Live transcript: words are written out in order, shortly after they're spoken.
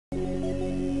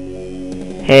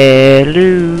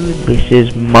Hello, this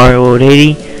is Mario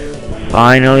 80,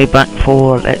 finally back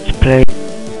for Let's Play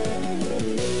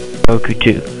Goku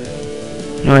 2.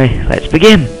 Anyway, let's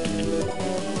begin.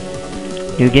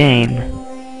 New game.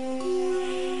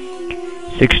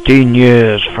 16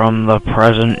 years from the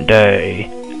present day,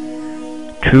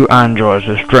 two androids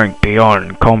with strength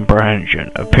beyond comprehension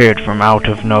appeared from out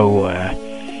of nowhere.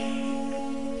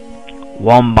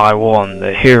 One by one,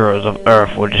 the heroes of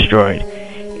Earth were destroyed.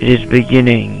 It is the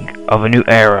beginning of a new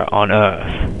era on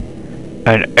Earth.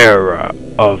 An era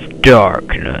of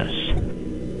darkness.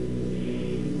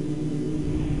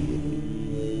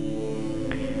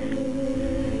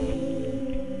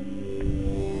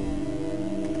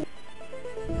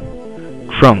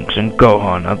 Trunks and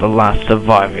Gohan are the last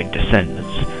surviving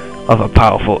descendants of a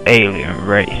powerful alien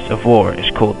race of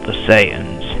warriors called the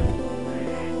Saiyans.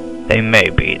 They may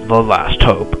be the last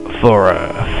hope for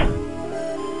Earth.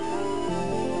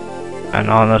 And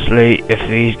honestly, if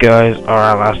these guys are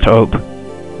our last hope,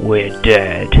 we're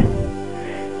dead.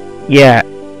 Yeah,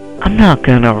 I'm not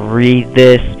gonna read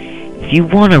this. If you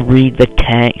wanna read the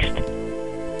text,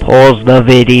 pause the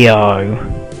video.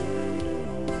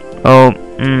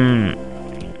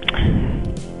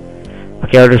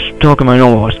 Okay, I'll just talk in my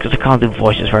normal voice because I can't do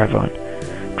voices for everyone.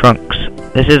 Trunks,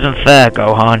 this isn't fair,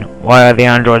 Gohan. Why are the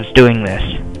androids doing this?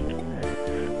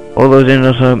 All those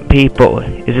innocent people,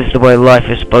 is this the way life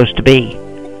is supposed to be?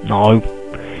 No.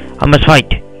 I must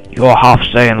fight. You're half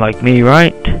Saiyan like me,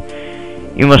 right?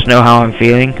 You must know how I'm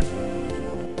feeling.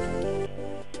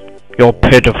 You're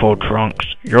pitiful, Trunks.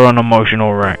 You're an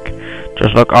emotional wreck.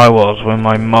 Just like I was when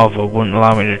my mother wouldn't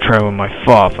allow me to train with my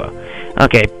father.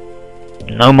 Okay,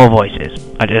 no more voices.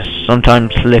 I just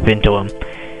sometimes slip into them.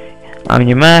 I'm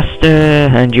your master,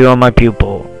 and you are my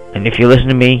pupil. And if you listen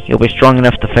to me, you'll be strong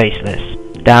enough to face this.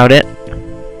 Doubt it?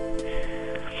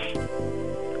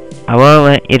 I won't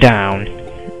let you down.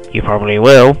 You probably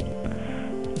will.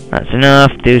 That's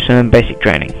enough. Do some basic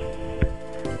training.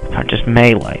 Not just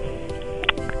melee.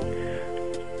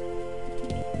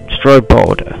 Destroy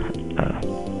border.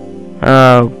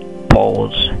 Oh,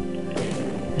 balls.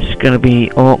 This is gonna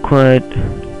be awkward.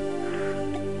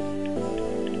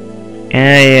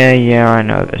 Yeah, I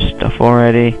know this stuff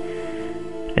already.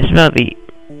 It's about the...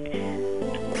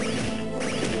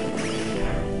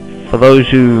 For those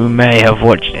who may have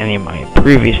watched any of my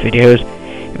previous videos,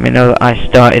 you may know that I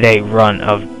started a run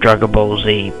of Dragon Ball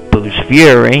Z Boost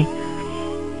Fury,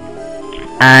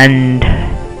 and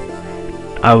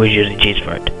I was using cheats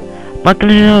for it. I'm not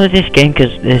gonna know this game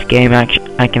because this game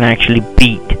I can actually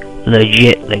beat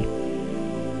legitly.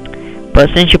 But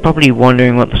since you're probably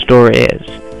wondering what the story is,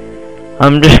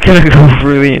 I'm just gonna go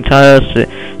through the entire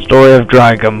story of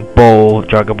Dragon Ball,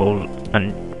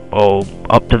 and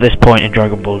up to this point in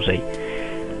Dragon Ball Z.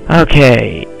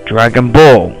 Okay, Dragon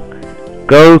Ball.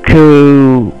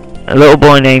 Goku, a little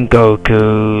boy named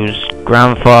Goku's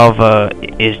grandfather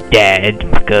is dead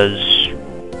because...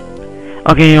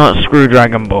 Okay, you know what, screw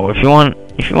Dragon Ball. If you want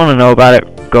to know about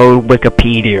it, go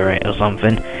Wikipedia it or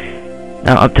something.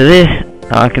 Now up to this,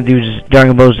 I can do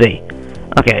Dragon Ball Z.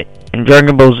 Okay, in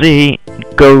Dragon Ball Z,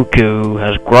 Goku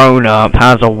has grown up,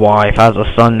 has a wife, has a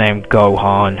son named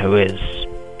Gohan, who is...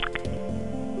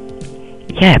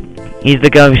 Yeah, he's the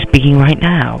guy who's speaking right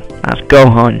now. That's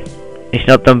Gohan. It's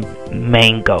not the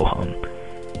main Gohan.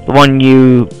 The one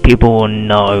you people will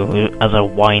know as a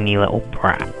whiny little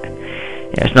brat.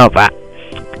 Yeah, it's not that.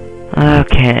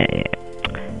 Okay.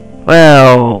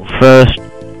 Well, first,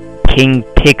 King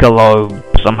Piccolo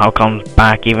somehow comes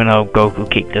back even though Goku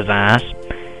kicked his ass.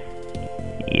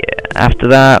 Yeah, after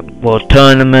that, World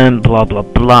Tournament, blah blah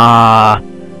blah.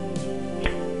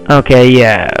 Okay,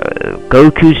 yeah,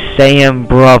 Goku's Saiyan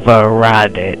brother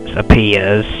Raditz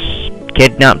appears,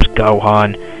 kidnaps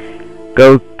Gohan.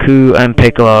 Goku and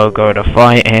Piccolo go to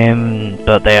fight him,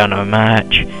 but they are no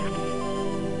match.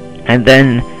 And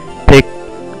then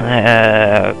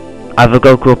either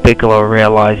Goku or Piccolo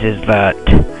realizes that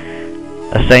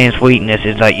a Saiyan's weakness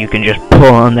is that you can just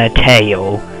pull on their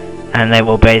tail and they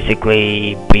will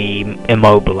basically be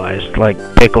immobilized, like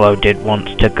Piccolo did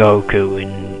once to Goku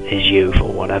in his youth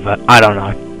or whatever. I don't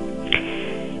know.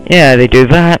 Yeah, they do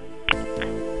that.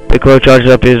 Piccolo charges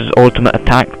up his ultimate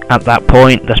attack at that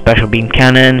point, the Special Beam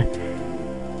Cannon.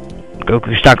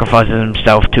 Goku sacrifices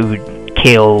himself to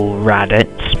kill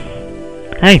Raditz.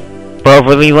 Hey,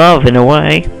 brotherly love in a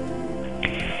way.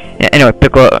 Yeah, anyway,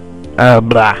 Piccolo,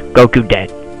 Goku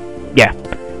dead. Yeah,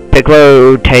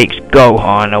 Piccolo takes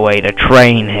Gohan away to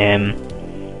train him.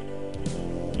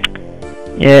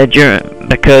 Yeah,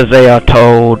 because they are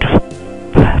told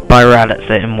by Raditz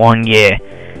that in 1 year,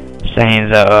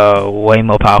 Saiyans that are way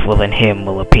more powerful than him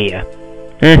will appear.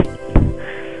 Eh.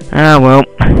 Ah well,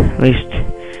 at least...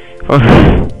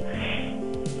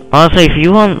 Honestly, if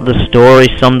you want the story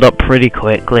summed up pretty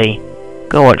quickly,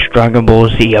 go watch Dragon Ball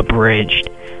Z Abridged.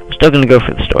 I'm still gonna go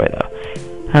for the story though.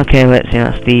 Okay, let's see,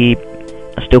 that's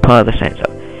still part of the same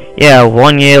stuff. Yeah,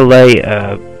 1 year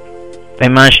later, they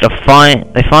managed to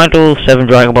find all 7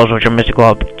 Dragon Balls, which are mystical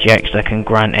objects that can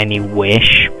grant any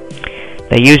wish.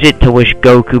 They use it to wish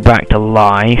Goku back to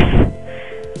life.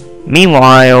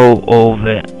 Meanwhile,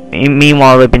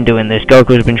 they've been doing this,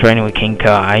 Goku's been training with King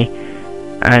Kai,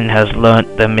 and has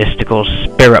learnt the mystical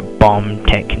spirit bomb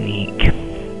technique.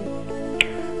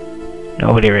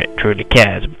 Nobody truly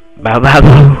cares about that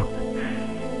though.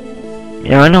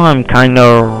 Yeah, I know I'm kind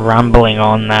of rambling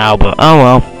on now, but oh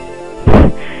well.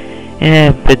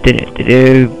 Yeah,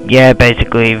 yeah,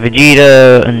 basically,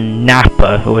 Vegeta and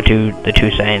Nappa, who are the two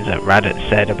Saiyans that Reddit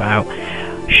said about,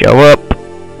 show up.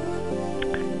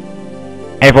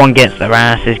 Everyone gets their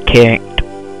asses kicked.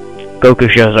 Goku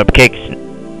shows up,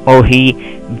 he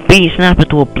beats Nappa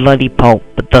to a bloody pulp,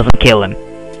 but doesn't kill him.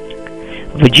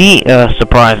 Vegeta,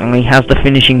 surprisingly, has the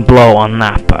finishing blow on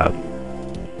Nappa.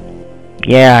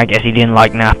 Yeah, I guess he didn't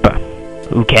like Nappa.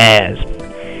 Who cares?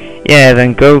 Yeah,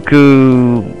 then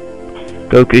Goku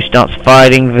starts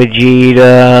fighting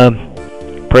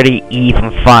Vegeta. Pretty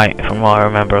even fight from what I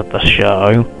remember of the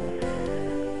show.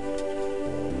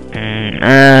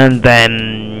 And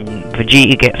then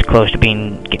Vegeta gets close to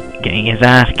getting his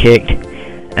ass kicked.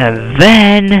 And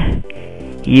then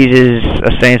he uses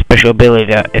a Saiyan special ability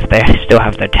that if they still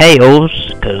have their tails,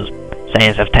 because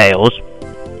Saiyans have tails.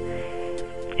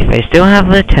 If they still have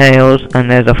their tails and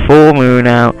there's a full moon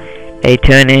out, they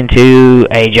turn into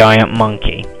a giant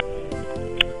monkey.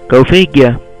 Go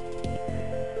figure.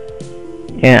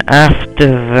 Yeah, after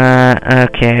that,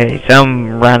 okay,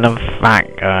 some random fat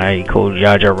guy called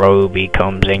Yajirobe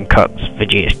comes in, cuts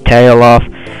Vegeta's tail off.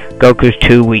 Goku's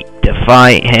too weak to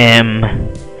fight him,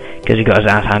 because he got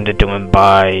his ass handed to him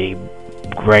by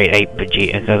Great Ape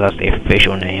Vegeta, because that's the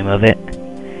official name of it.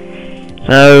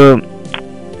 So,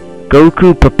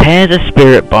 Goku prepares a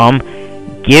spirit bomb,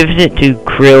 gives it to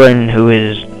Krillin, who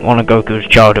is one of Goku's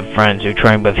childhood friends, who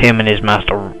trained with him and his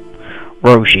master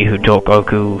Roshi, who taught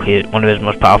Goku one of his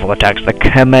most powerful attacks, the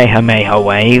Kamehameha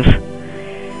Wave.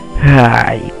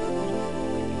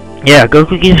 Yeah,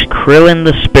 Goku gives Krillin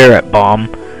the spirit bomb.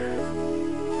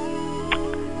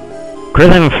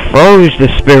 Krillin throws the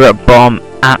spirit bomb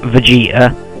at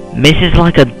Vegeta, misses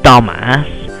like a dumbass,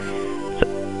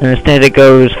 and instead it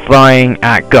goes flying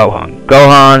at Gohan.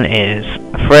 Gohan is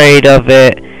afraid of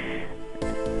it,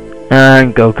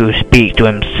 and Goku speaks to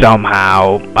him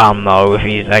somehow. I don't know if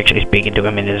he's actually speaking to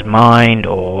him in his mind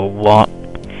or what.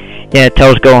 Yeah, it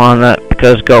tells Gohan that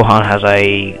because Gohan has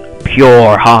a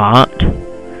pure heart,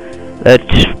 that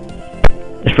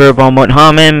the spirit bomb won't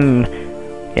harm him.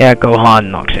 Yeah, Gohan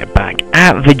knocks it back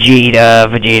at Vegeta.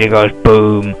 Vegeta goes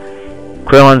boom.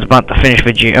 Krillin's about to finish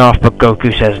Vegeta off, but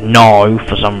Goku says no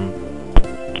for some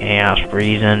chaos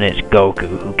reason. It's Goku,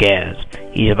 who cares?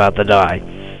 He's about to die.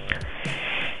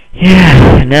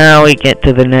 Yeah, now we get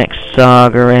to the next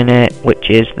saga in it, which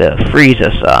is the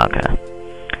Frieza saga.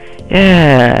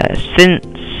 Yeah, since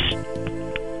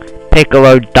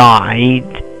Piccolo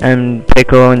died, and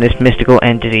Piccolo and this mystical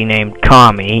entity named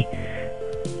Kami,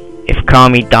 if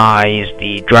Kami dies,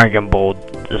 the Dragon Ball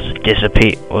just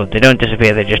disappear. Well, they don't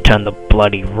disappear, they just turn the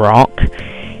bloody rock.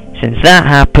 Since that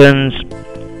happens,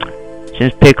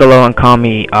 since Piccolo and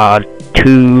Kami are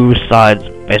two sides,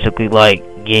 basically like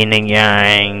yin and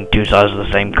yang, two sides of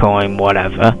the same coin,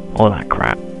 whatever, all that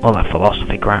crap, all that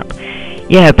philosophy crap.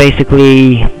 Yeah,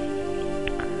 basically,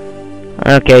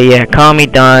 okay, yeah, Kami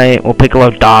dies, well, Piccolo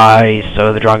dies,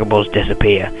 so the Dragon Balls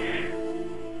disappear.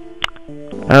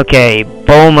 Okay,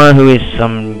 Bulma, who is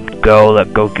some girl that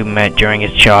Goku met during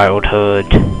his childhood,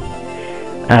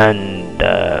 and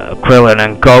Krillin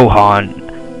and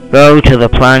Gohan go to the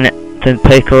planet, to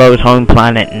Piccolo's home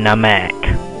planet, Namek,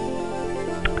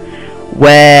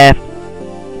 where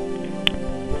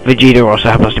Vegeta also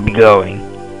happens to be going.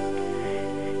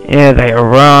 Yeah, they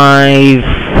arrive.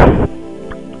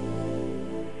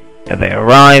 Yeah, they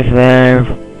arrive there.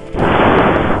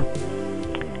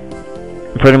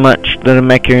 Pretty much, the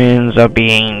Namekians are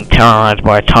being terrorized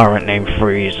by a tyrant named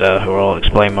Frieza, who I'll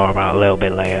explain more about a little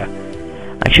bit later.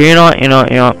 Actually, you know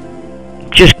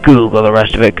what, just Google the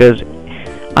rest of it, because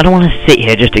I don't want to sit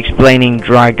here just explaining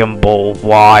Dragon Ball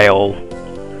while,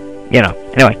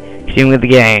 anyway, continue with the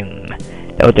game.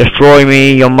 They'll destroy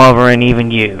me, your mother, and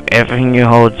even you. Everything you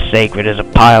hold sacred is a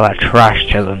pile of trash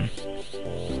to them.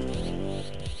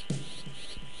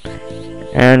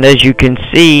 And as you can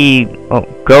see, Oh,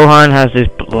 Gohan has his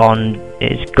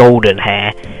golden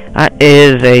hair. That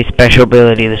is a special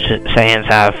ability the Saiyans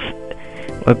have.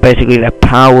 Where basically their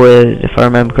powers, if I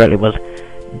remember correctly, was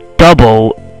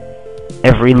double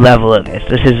every level of this.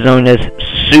 This is known as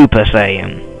Super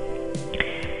Saiyan.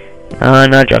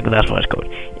 No joke, that's what it's called.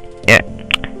 Yeah.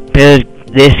 Because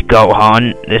this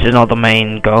Gohan, this is not the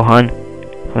main Gohan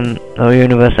from the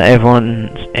universe that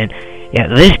everyone's in. Yeah,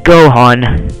 this Gohan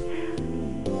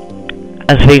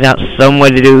has figured out some way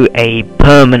to do a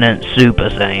permanent Super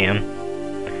Saiyan.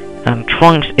 And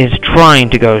Trunks is trying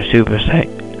to go Super Saiyan.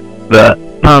 But,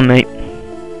 pardon me.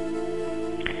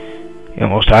 He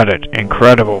almost had it.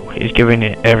 Incredible. He's giving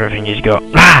it everything he's got.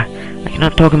 Ah! I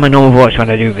cannot talk in my normal voice when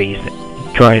I do these.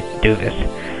 Try to do this.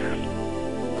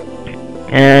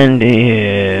 And,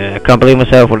 I can't believe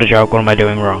myself. What a joke. What am I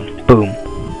doing wrong? Boom.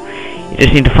 You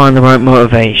just need to find the right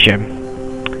motivation.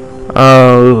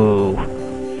 Oh.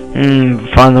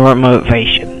 Find the right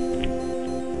motivation.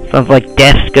 Sounds like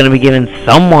Death's gonna be giving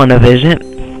someone a visit.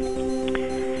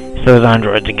 So is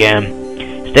androids again.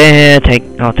 Stay here,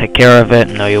 I'll take care of it.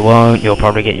 No you won't, you'll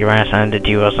probably get your ass handed to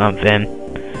you or something.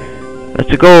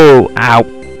 Let's go! Ow!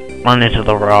 Run into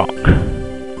the rock.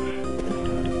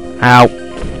 Ow!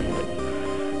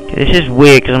 Okay, this is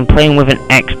weird because I'm playing with an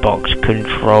Xbox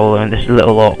controller and this is a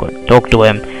little awkward. Talk to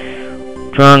him.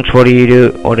 Trunks, what do you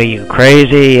do? What are you,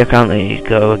 crazy? I can't let you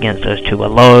go against those two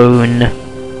alone.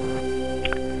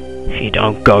 If you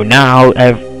don't go now,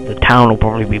 the town will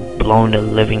probably be blown to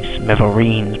living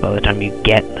smithereens by the time you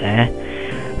get there.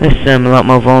 Listen, I'm a lot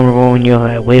more vulnerable when you're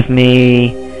there with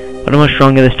me. But I'm much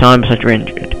stronger this time because you're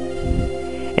injured.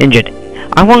 Injured.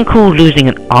 I won't call losing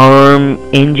an arm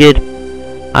injured.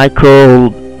 I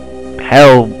call...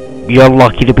 hell, you're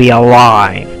lucky to be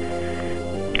alive.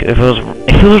 If it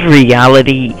was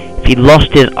reality, if he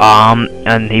lost his arm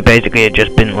and he basically had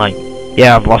just been like,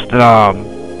 yeah, I've lost an arm,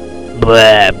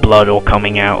 bleh, blood all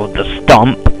coming out of the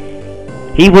stump,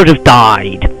 he would have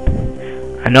died.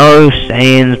 I know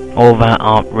Saiyans, all that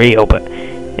aren't real, but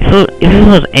if it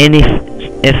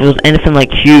was anything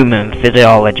like human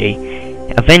physiology,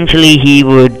 eventually he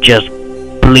would just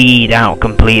bleed out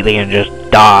completely and just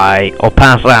die or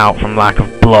pass out from lack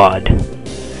of blood.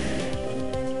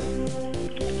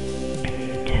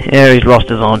 Yeah, he's lost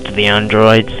his arm to the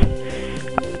androids.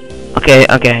 Okay.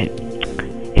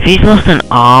 If he's lost an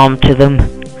arm to them,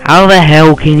 how the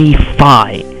hell can he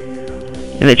fight?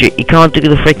 Literally, you can't do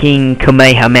the freaking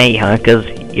Kamehameha because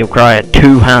you'll require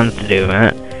 2 hands to do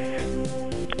that.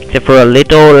 Except for a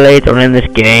little later in this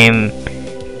game.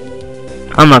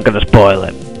 I'm not gonna spoil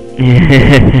it.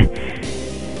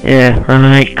 Yeah,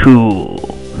 right, cool.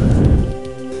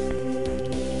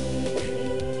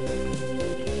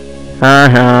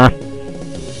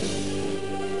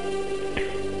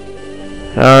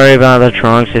 Sorry about the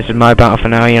Trunks, this is my battle for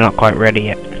now, you're not quite ready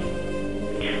yet.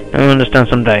 I'll understand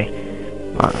someday.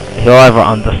 He'll either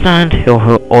understand,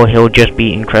 or he'll just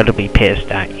be incredibly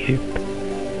pissed at you.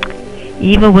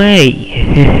 Either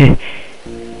way.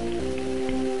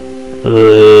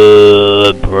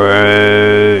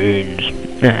 Brains.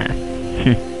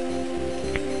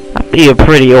 That'd be a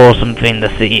pretty awesome thing to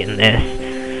see in this.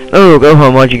 Oh, go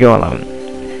home, why'd you go alone?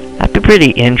 That'd be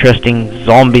pretty interesting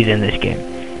zombies in this game.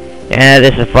 Yeah,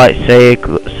 this is a flight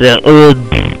circle.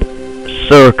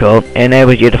 It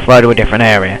enables you to fly to a different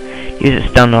area. Use it,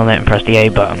 stand on it and press the A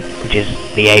button, which is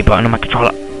the A button on my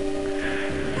controller.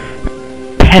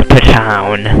 Pepper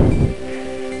Town.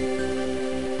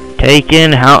 Take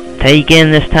in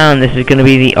this town. This is going to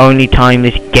be the only time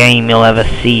this game you'll ever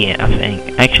see it, I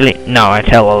think. Actually, no, I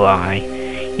tell a lie.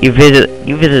 You visit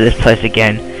this place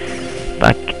again,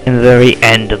 back in the very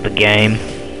end of the game.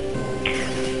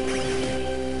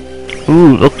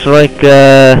 Ooh, looks like,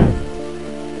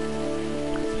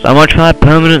 so much for that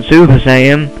permanent Super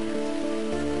Saiyan.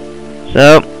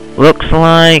 So, looks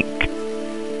like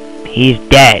he's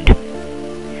dead.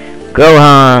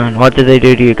 Gohan, what did they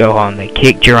do to you, Gohan? They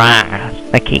kicked your ass.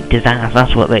 They kicked his ass,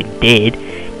 that's what they did.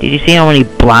 Did you see how many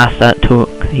blasts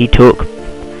he took?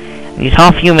 He's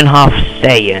half human, half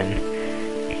Saiyan.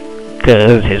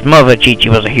 Because his mother, Chi-Chi,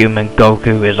 was a human,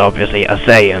 Goku is obviously a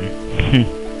Saiyan.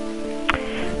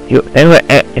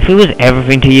 If it was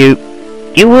everything to you,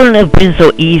 you wouldn't have been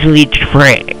so easily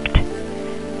tricked.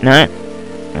 No?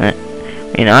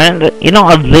 You know, you're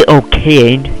not a little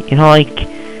kid. You're not like...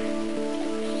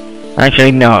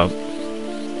 Actually, no.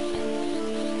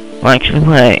 Well, actually,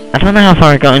 wait. I don't know how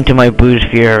far I got into my Boost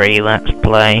Fury Let's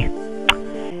Play.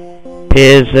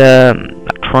 Appears,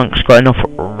 Trunks got enough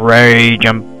rage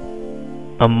and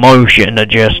emotion to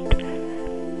just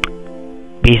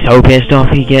be so pissed off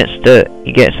he gets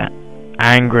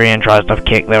angry and tries to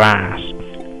kick their ass.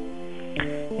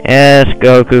 Yes,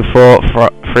 Goku thought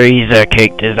Frieza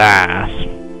kicked his ass,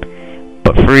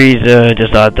 but Frieza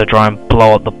decided to try and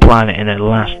blow up the planet in a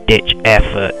last-ditch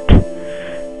effort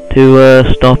to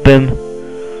stop him.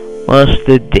 What's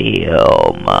the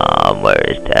deal, Mom? Where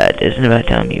is Dad? Isn't it about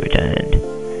time he returned?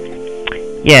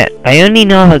 Yeah, I only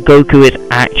know that Goku is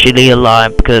actually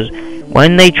alive because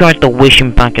when they tried to wish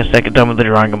him back a second time with the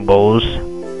Dragon Balls,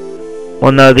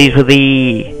 well, no, these were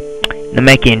the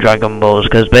Namekian Dragon Balls,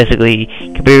 because basically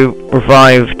he could be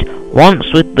revived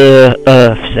once with the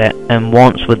Earth set and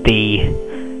once with the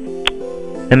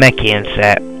Namekian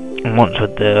set and once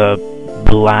with the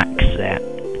Black set.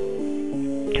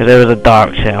 Because there was a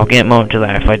dark set. I'll get more into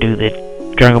that if I do the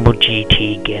Dragon Ball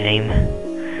GT game.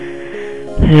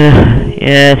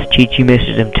 Yes, Chi-Chi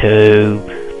misses him too.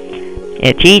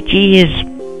 Yeah, Chi-Chi is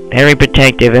very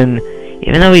protective, and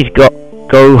even though he's got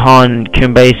Gohan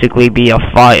can basically be a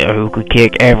fighter who could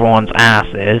kick everyone's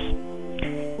asses,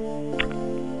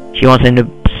 she wants him to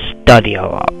study a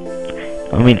lot.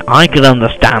 I mean, I could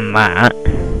understand that.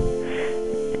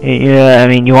 Yeah, I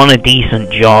mean, you want a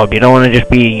decent job. You don't want to just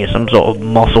be some sort of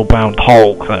muscle-bound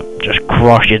Hulk that just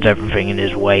crushes everything in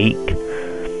his wake.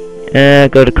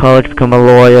 Go to college, become a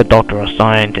lawyer, doctor, or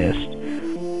scientist.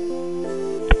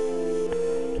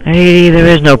 Hey, there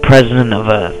is no president of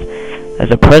Earth.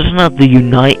 There's a president of the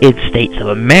United States of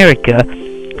America.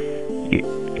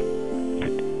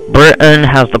 Britain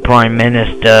has the Prime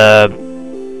Minister.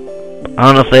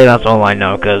 Honestly, that's all I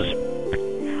know, because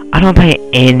I don't pay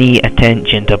any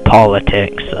attention to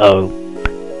politics, so...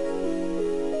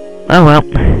 Oh well.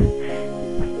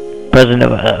 President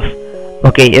of Earth.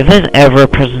 Okay, if there's ever a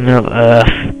president of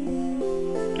Earth,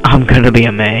 I'm gonna be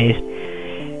amazed.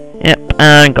 Yep,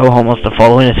 and Gohan wants to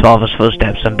follow in his father's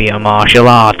footsteps and be a martial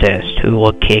artist who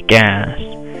will kick ass.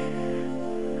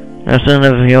 Now, son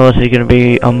of yours is gonna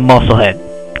be a musclehead.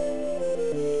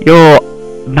 You're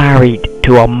married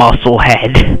to a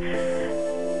musclehead.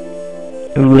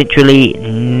 Literally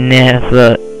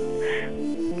never.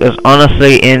 Because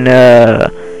honestly, in the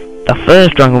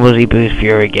first Dragon Ball Z Boost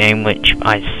Fury game, which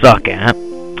I suck at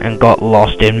and got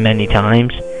lost in many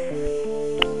times.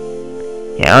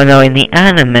 Yeah, I know, in the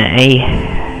anime,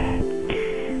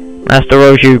 Master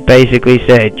Roshi basically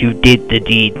said, "You did the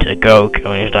deed to Goku,"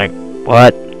 and he's like,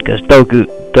 "What?" Because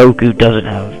Goku doesn't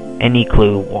have any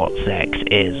clue what sex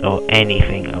is or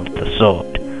anything of the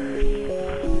sort.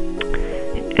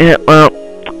 Yeah, well,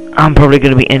 I'm probably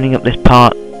going to be ending up this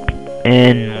part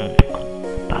in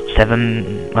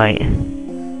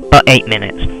about 8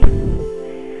 minutes.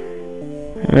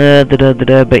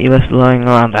 But you're left lying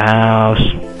around the house.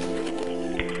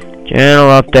 Journal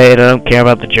update. I don't care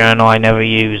about the journal, I never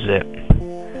use it.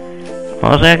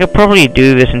 Honestly, I could probably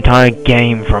do this entire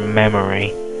game from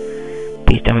memory.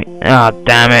 Please tell me. Ah, oh,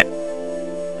 damn it.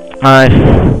 I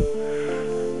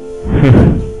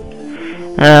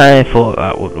thought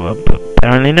that would work, but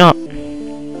apparently not.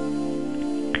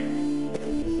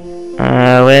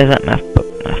 Where's that math book?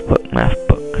 Math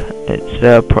book. It's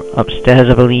upstairs,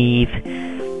 I believe.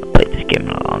 I've played this game in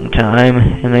a long time,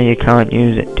 and then you can't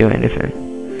use it to do anything.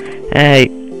 Hey.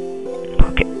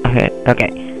 Okay.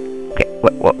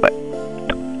 What?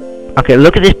 Okay,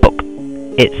 look at this book.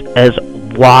 It's as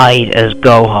wide as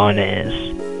Gohan is,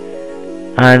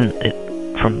 and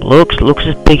from looks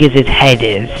as big as his head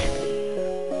is.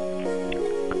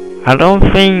 I don't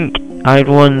think I'd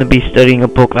want to be studying a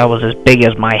book that was as big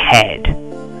as my head,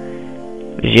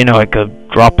 because you know it could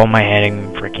drop on my head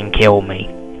and freaking kill me.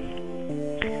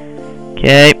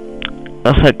 Okay,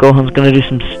 looks like Gohan's gonna do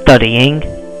some studying.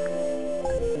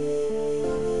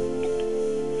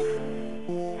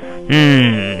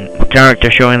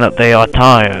 Character showing that they are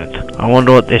tired. I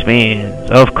wonder what this means.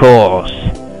 Of course.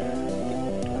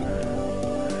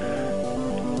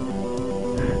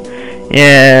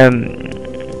 Yeah,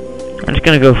 I'm just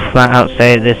gonna go flat out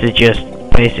say this is just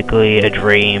basically a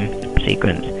dream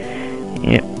sequence.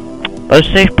 Yep. Those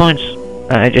save points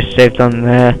that I just saved on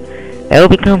there, they'll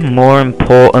become more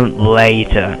important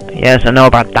later. Yes, I know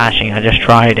about dashing, I just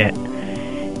tried it.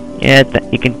 Yeah,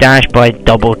 you can dash by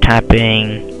double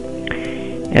tapping.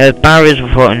 Yeah, barriers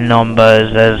with certain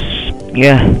numbers,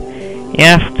 yeah, you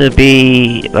have to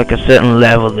be like a certain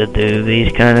level to do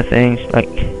these kind of things, like,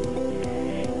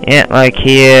 yeah, like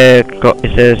here,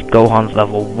 it says Gohan's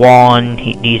level 1,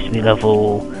 he needs to be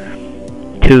level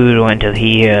 2 to enter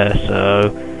here,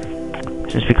 so,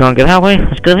 since we can't go that way,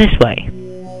 let's go this way.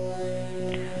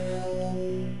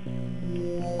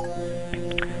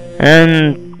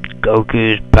 And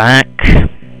Goku's back.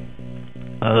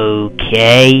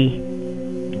 Okay.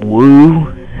 Woo.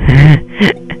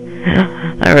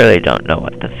 I really don't know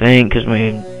what to think, because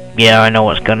yeah, I know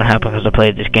what's gonna happen because I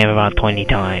played this game about 20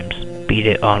 times. Beat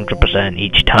it 100%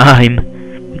 each time,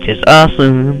 which is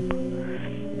awesome.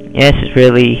 Yes, it's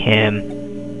really him.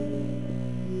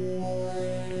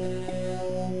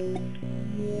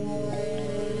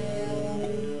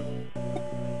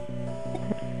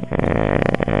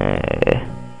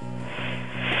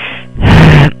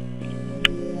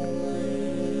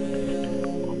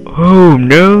 Oh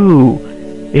no!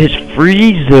 It's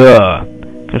Frieza!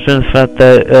 Considering the fact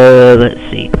that, let's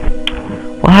see.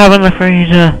 What happened to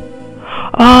Frieza?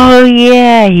 Oh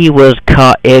yeah, he was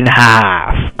cut in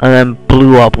half and then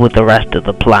blew up with the rest of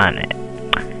the planet.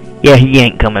 Yeah, he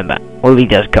ain't coming back. Well, he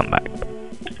does come back.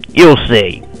 You'll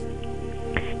see.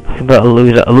 About a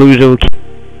loser will kill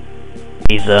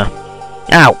Frieza.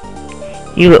 Ow!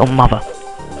 You little mother.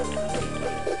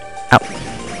 Ow.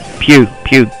 Pew,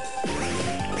 pew.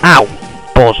 Ow!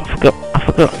 Balls, I forgot.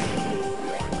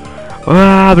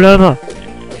 Ah, blah blah.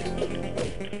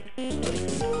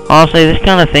 Honestly, this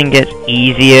kind of thing gets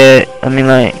easier. I mean,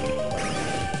 like,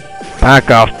 back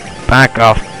off.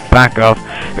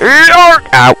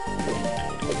 Ow!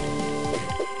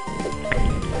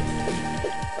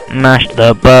 Mash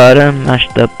the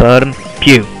button.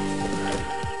 Pew.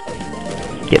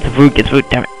 Get the food,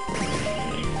 damn it.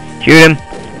 Shoot him.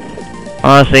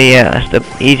 Honestly, yeah, that's the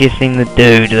easiest thing to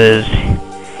do.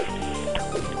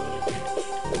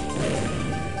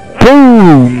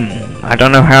 Boom! I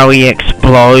don't know how he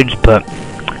explodes, but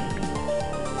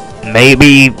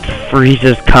maybe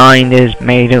Frieza's kind is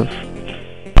made of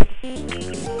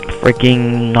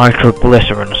freaking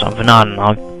nitroglycerin or something, I don't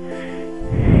know.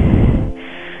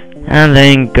 And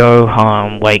then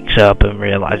Gohan wakes up and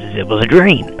realizes it was a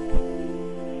dream.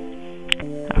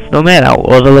 I have to admit, that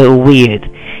was a little weird.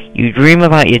 You dream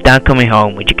about your dad coming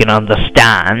home, which you can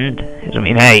understand. I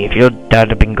mean, hey, if your dad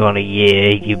had been gone a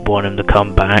year, you'd want him to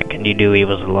come back, and you knew he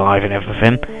was alive and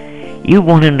everything. You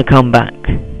want him to come back.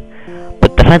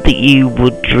 But the fact that you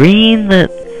would dream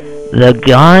that the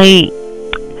guy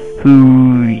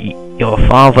who your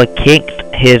father kicked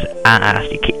his ass,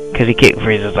 because he kicked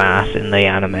Frieza's ass in the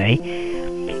anime,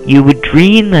 you would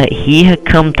dream that he had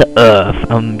come to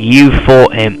Earth and you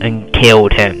fought him and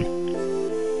killed him.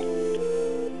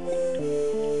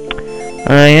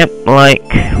 Yep, like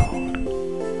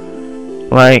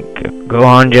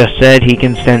Gohan just said, he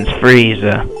can sense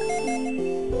Frieza.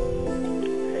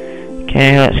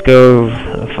 Okay, let's go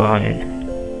for the fine.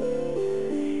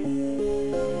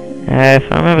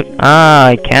 If I remember,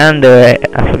 I can do it.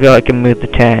 I forgot I can move the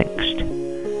text.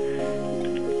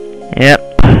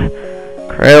 Yep.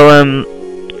 Krillin,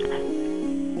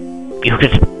 you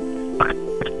could.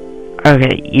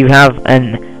 Okay, you have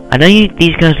an. I know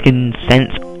these guys can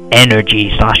sense energy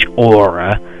 /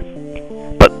 aura,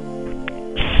 but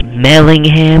smelling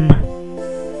him,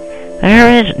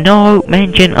 there is no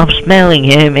mention of smelling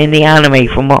him in the anime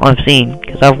from what I've seen,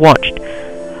 because I've watched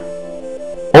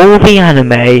all the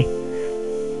anime.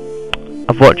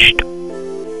 I've watched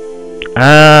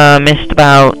missed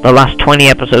about the last 20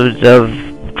 episodes of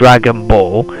Dragon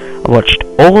Ball. I watched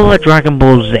all of Dragon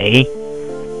Ball Z.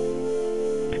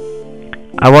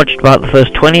 I watched about the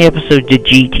first 20 episodes of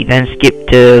GT, then skipped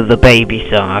to the baby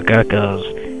saga, because,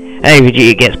 hey,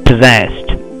 Vegeta gets possessed.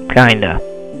 Kinda.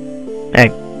 Hey,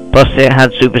 plus it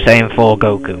had Super Saiyan 4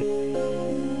 Goku.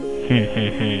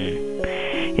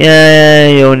 Yeah,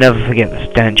 you'll never forget the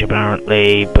stench,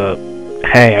 apparently, but,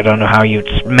 hey, I don't know how you'd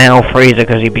smell Frieza,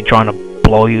 because he'd be trying to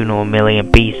blow you into a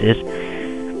million pieces.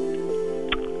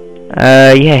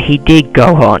 Yeah, he did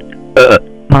go on.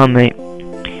 Mummy.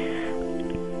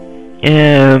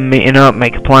 Yeah, meeting up,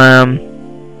 make a plan.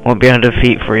 Won't be able to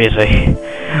defeat Frieza.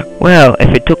 Well, if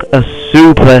it took a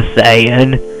Super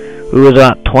Saiyan, who was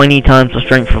about 20 times the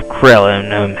strength of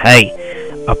Krillin, hey,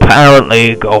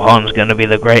 apparently Gohan's gonna be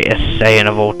the greatest Saiyan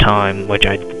of all time, which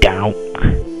I doubt.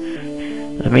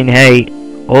 I mean, hey,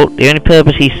 the only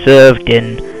purpose he served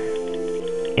in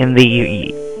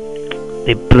the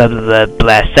blah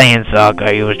Saiyan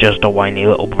saga, he was just a whiny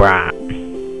little brat.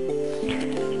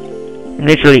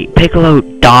 Literally, Piccolo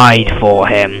died for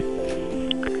him.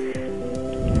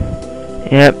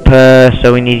 Yep,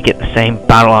 so we need to get the same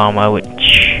battle armor, which,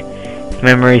 if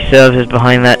memory serves, is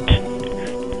behind that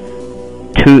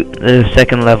the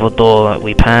second level door that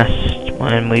we passed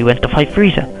when we went to fight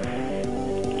Frieza.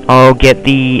 I'll get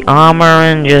the armor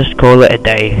and just call it a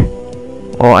day.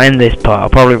 Or end this part. I'll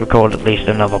probably record at least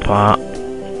another part.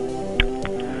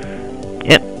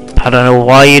 Yep, I don't know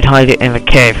why you'd hide it in the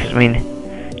cave, I mean,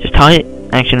 just hide it.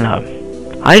 Actually, no.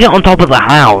 Hide it on top of the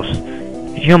house.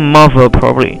 Your mother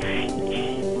probably.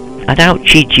 I doubt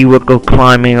Chi-Chi would go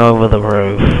climbing over the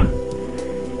roof.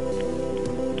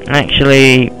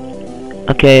 actually,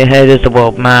 okay, here is the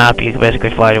world map. You can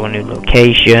basically fly to a new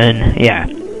location. Yeah.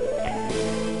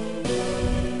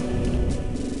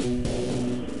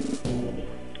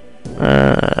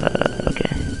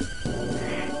 Okay.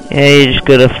 Yeah, you just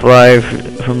gotta fly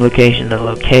from location to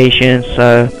location.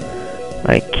 So,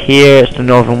 like here, it's the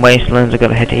Northern Wastelands. I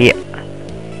gotta head to here.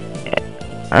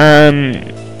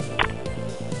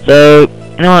 So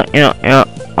you know,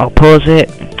 I'll pause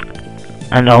it,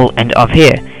 and I'll end it off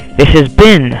here. This has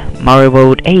been Mario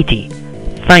World 80.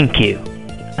 Thank you,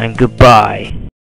 and goodbye.